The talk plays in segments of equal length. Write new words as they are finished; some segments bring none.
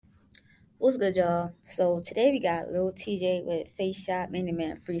What's good, y'all? So today we got Lil TJ with Face Shot, Many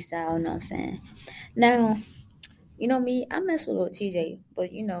Man Freestyle, you know what I'm saying? Now, you know me, I mess with Lil TJ, but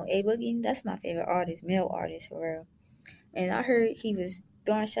A Boogie, that's my favorite artist, male artist for real. And I heard he was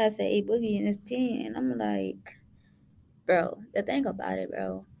throwing shots at A Boogie and his team, and I'm like, bro, the thing about it,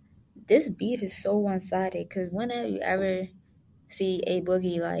 bro, this beef is so one sided because whenever you ever see A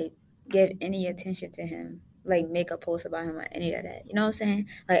Boogie like give any attention to him, like make a post about him or any of that, you know what I'm saying?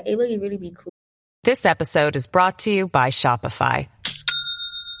 Like A Boogie really be cool. This episode is brought to you by Shopify.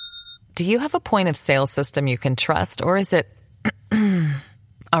 Do you have a point of sale system you can trust, or is it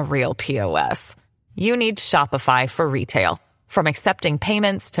a real POS? You need Shopify for retail. From accepting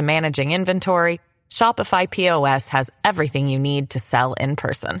payments to managing inventory, Shopify POS has everything you need to sell in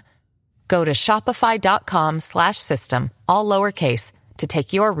person. Go to shopify.com/system, all lowercase, to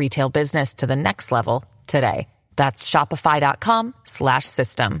take your retail business to the next level today. That's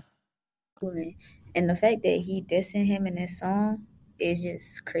shopify.com/system. And the fact that he dissing him in this song is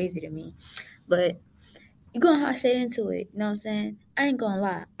just crazy to me. But you're going to hop straight into it. You know what I'm saying? I ain't going to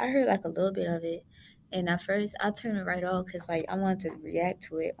lie. I heard like a little bit of it. And at first, I turned it right off because like I wanted to react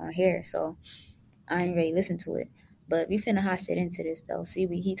to it on here. So I ain't really listen to it. But we finna hop straight into this though. See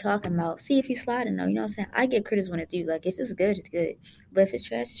what he talking about. See if he's sliding though. You know what I'm saying? I get critics when it do. Like if it's good, it's good. But if it's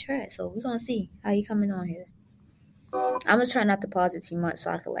trash, it's trash. So we gonna see how he coming on here. I'm gonna try not to pause it too much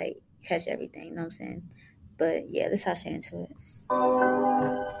so I can like catch everything, you know what I'm saying? But yeah, let's hop straight into it. Boom,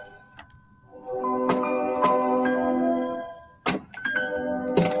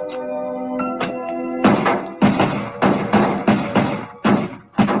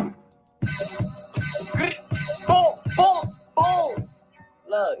 boom, boom.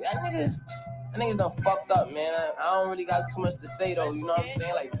 Look, that niggas done fucked up, man. I don't really got too much to say though. You know what I'm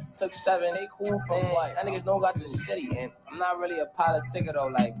saying? Like, took 7, they cool from what? That niggas don't got the city, and I'm not really a politician though.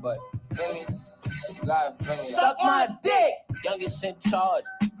 Like, but feel me? You gotta feel me. Suck my dick. Youngest in charge,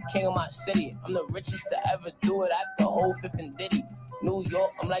 king of my city. I'm the richest to ever do it after whole Fifth and Diddy. New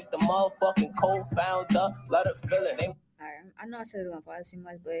York, I'm like the motherfucking co-founder. Let it feel it. Alright, I know I said it's gonna pause too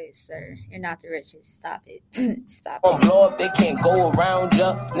much, but sir, you're not the richest. Stop it. Stop Gon' it. blow up, they can't go around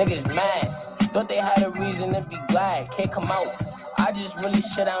ya. Niggas mad. Thought they had a reason to be glad. Can't come out. I just really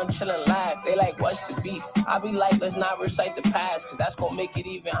shit out and chill and laugh. They like, what's the beef? I be like, let's not recite the past, cause that's gonna make it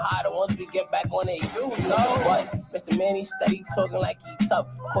even harder once we get back on their shoes. No, what? Mr. Manny steady talking like he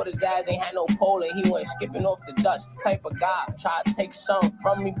tough. Caught his ass, ain't had no pole, and he went skipping off the dust. Type of guy, try to take something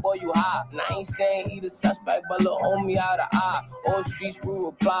from me, boy, you high. And I ain't saying he the suspect, but little homie out of eye. All streets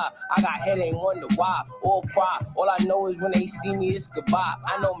will reply. I got head, ain't wonder why. All cry. All I know is when they see me, it's goodbye.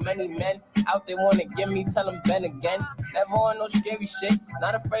 I know many men out there wanna give me, tell them Ben again. Never on no scary shit,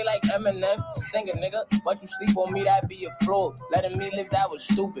 not afraid like Eminem. Sing it, nigga, but you sleep on me, that be your flaw. Letting me live, that was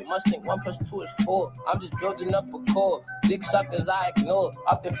stupid. Must think 1 + 2 is 4. I'm just building up a core. Dick suckers I ignore.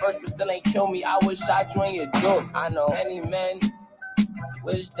 Up there first, but still ain't kill me. I wish I joined your jaw. I know many men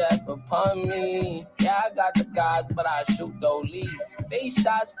wish death upon me. Yeah, I got the guys, but I shoot, don't leave. Face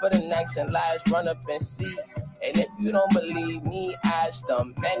shots for the next and last, run up and see. And if you don't believe me, ask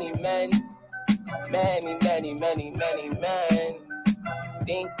them. Many men, many men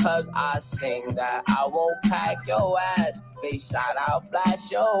think cause I sing that I won't pack your ass. Face shot, I'll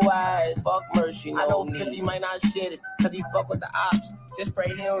blast your ass. Fuck mercy, no I know 50 need. Might not share this cause he fuck with the ops. Just pray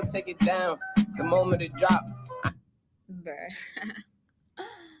he don't take it down the moment it drop. Bruh.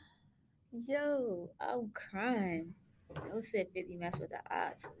 Yo, I'm crying. Don't say 50 mess with the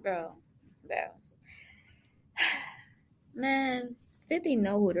odds. Bro. Man, 50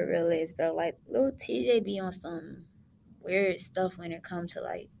 know who the real is, bro. Like, Lil TJ be on some weird stuff when it comes to,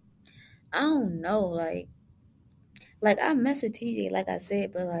 like, I don't know, like, I mess with TJ, like I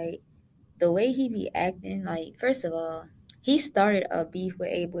said, but, like, the way he be acting, like, first of all, he started a beef with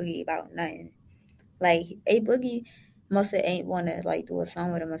A Boogie about nothing. Like, A Boogie must have ain't want to, like, do a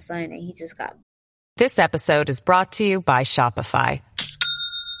song with him or something, and he just got... This episode is brought to you by Shopify.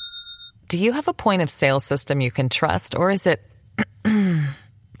 Do you have a point of sale system you can trust, or is it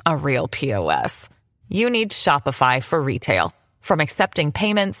a real POS? You need Shopify for retail. From accepting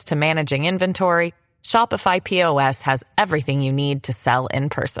payments to managing inventory, Shopify POS has everything you need to sell in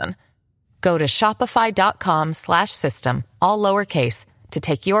person. Go to shopify.com/system, all lowercase, to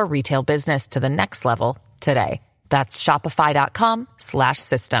take your retail business to the next level today. That's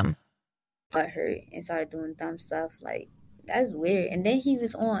shopify.com/system. Got hurt and started doing dumb stuff. Like, that's weird. And then he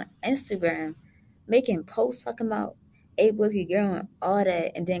was on Instagram making posts talking about A Boogie girl and all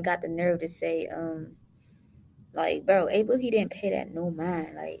that, and then got the nerve to say, like, bro, A Boogie didn't pay that no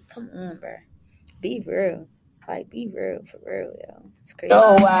mind. Like, come on, bro. Be real. Like, be real, for real, yo. It's crazy.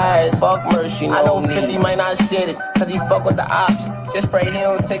 Yo, ass, fuck mercy. I know 50 might not share this, cause he fuck with the ops. Just pray he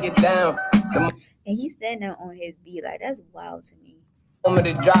don't take it down. And he's standing there on his beat, like, that's wild to me. Moment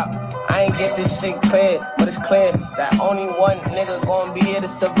to drop, I ain't get this shit clear, but it's clear that only one nigga gonna be here to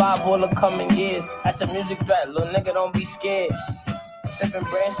survive all the coming years. That's a music threat, little nigga, don't be scared. Sipping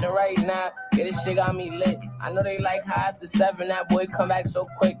branching right now, yeah, this shit got me lit. I know they like how after 7 that boy come back so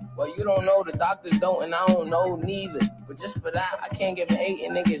quick. Well, you don't know, the doctors don't, and I don't know neither. But just for that, I can't give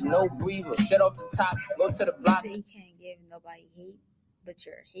hating niggas no breather. Shut off the top, go to the block. You can't give nobody hate, but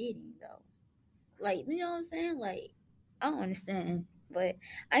you're hating though. Like, you know what I'm saying? Like, I don't understand. But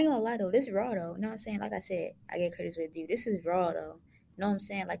I ain't gonna lie though, this raw though. You know what I'm saying? Like I said, I get credit with you. This is raw though. You know what I'm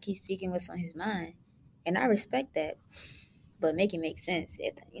saying? Like, he's speaking what's on his mind. And I respect that. But make it make sense.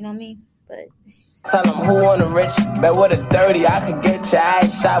 You know what I mean? But tell them who on the rich, bet with a 30, I could get your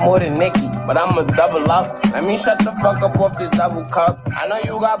ass shot more than Nicki. But I'ma double up. Let me shut the fuck up off this double cup. I know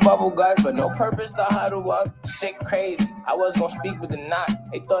you got bubble guts, but no purpose to huddle up. Shit crazy. I was gonna speak with the knot.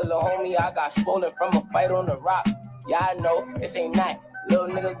 They thought little homie I got swollen from a fight on the rock. Yeah, I know, this ain't that. Little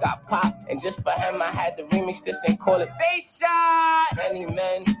nigga got popped, and just for him I had to remix this and call it face shot. Many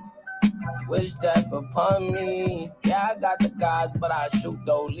men wish death upon me. Yeah, I got the guys, but I shoot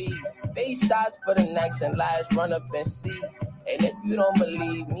though lead. Face shots for the next and last, run up and see. And if you don't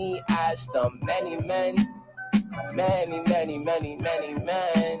believe me, ask them. Many men, many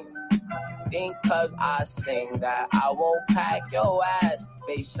men think cause I sing that I won't pack your ass.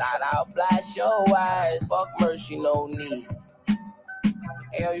 Face shot, I'll blast your ass. Fuck mercy, no need.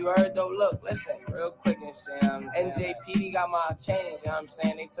 Hey, yo, you heard though? Look, listen, real quick and shit, you know what I'm saying? NJPD got my chain, you know what I'm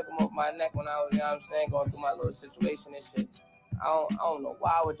saying? They took them off my neck when I was, you know what I'm saying, going through my little situation and shit. I don't know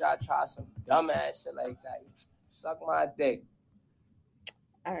why would y'all try some dumbass shit like that. Suck my dick.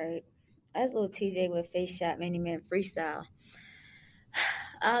 Alright. That's little TJ with face shot, many men freestyle.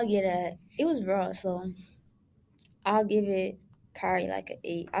 I'll get that. It was raw, so I'll give it probably like an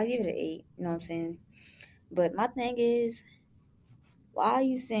 8. I'll give it an 8, you know what I'm saying? But my thing is, why are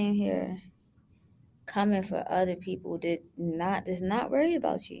you sitting here coming for other people that's not worried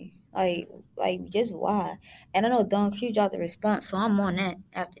about you? Like just why? And I know Don Q dropped the response, so I'm on that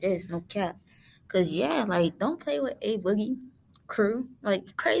after this, no cap. Cause yeah, like don't play with A Boogie crew,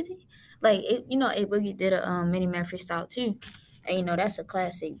 like crazy. Like A Boogie did a Mini Man freestyle too, and that's a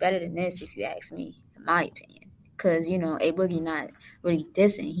classic, better than this if you ask me, in my opinion. Cause A Boogie not really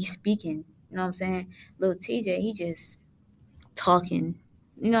dissing, he's speaking. You know what I'm saying? Little TJ, he just talking.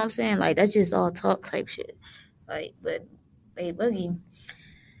 You know what I'm saying? Like, that's just all talk type shit. Like, but A Boogie,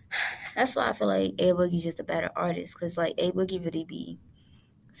 that's why I feel like A Boogie's just a better artist. Because, like, A Boogie really be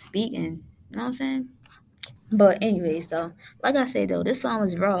speaking. You know what I'm saying? But anyways, though, like I said, though, this song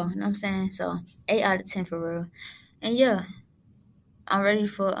was raw. You know what I'm saying? So, 8 out of 10 for real. And, yeah, I'm ready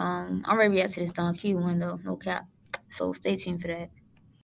to react to this Don Q one, though. No cap. So, stay tuned for that.